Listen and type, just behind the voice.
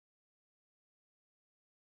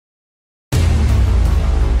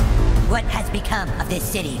has become of this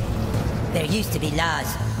city? There used to be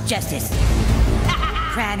laws, justice.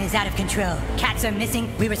 Crime is out of control. Cats are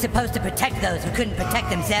missing. We were supposed to protect those who couldn't protect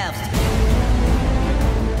themselves.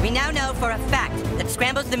 We now know for a fact that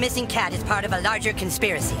Scrambles the Missing Cat is part of a larger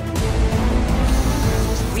conspiracy.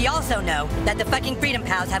 We also know that the fucking Freedom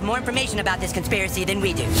Pals have more information about this conspiracy than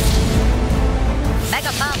we do.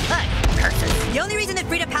 Megapal Hood, curses. The only reason that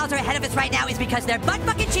Freedom Pals are ahead of us right now is because they're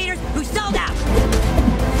butt-fucking cheaters who sold out.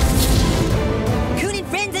 Coon and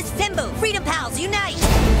Friends assemble. Freedom Pals unite.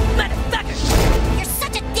 Motherfucker. You're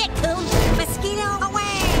such a dick, Coon. Mosquito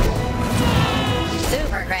away.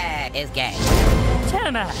 Super Craig is gay.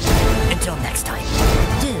 Tanner. Until next time.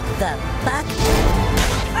 Dude, the fuck?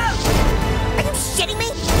 Oh! Are you shitting me?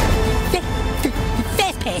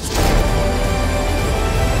 Fast pace.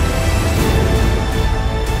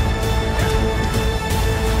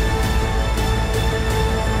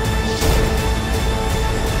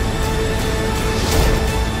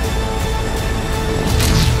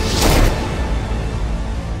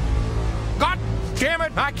 God damn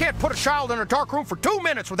it! I can't put a child in a dark room for 2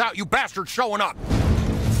 minutes without you bastards showing up.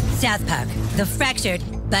 South Park, the fractured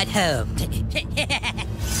but home.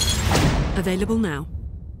 Available now.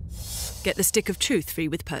 Get the Stick of Truth free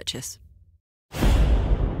with purchase.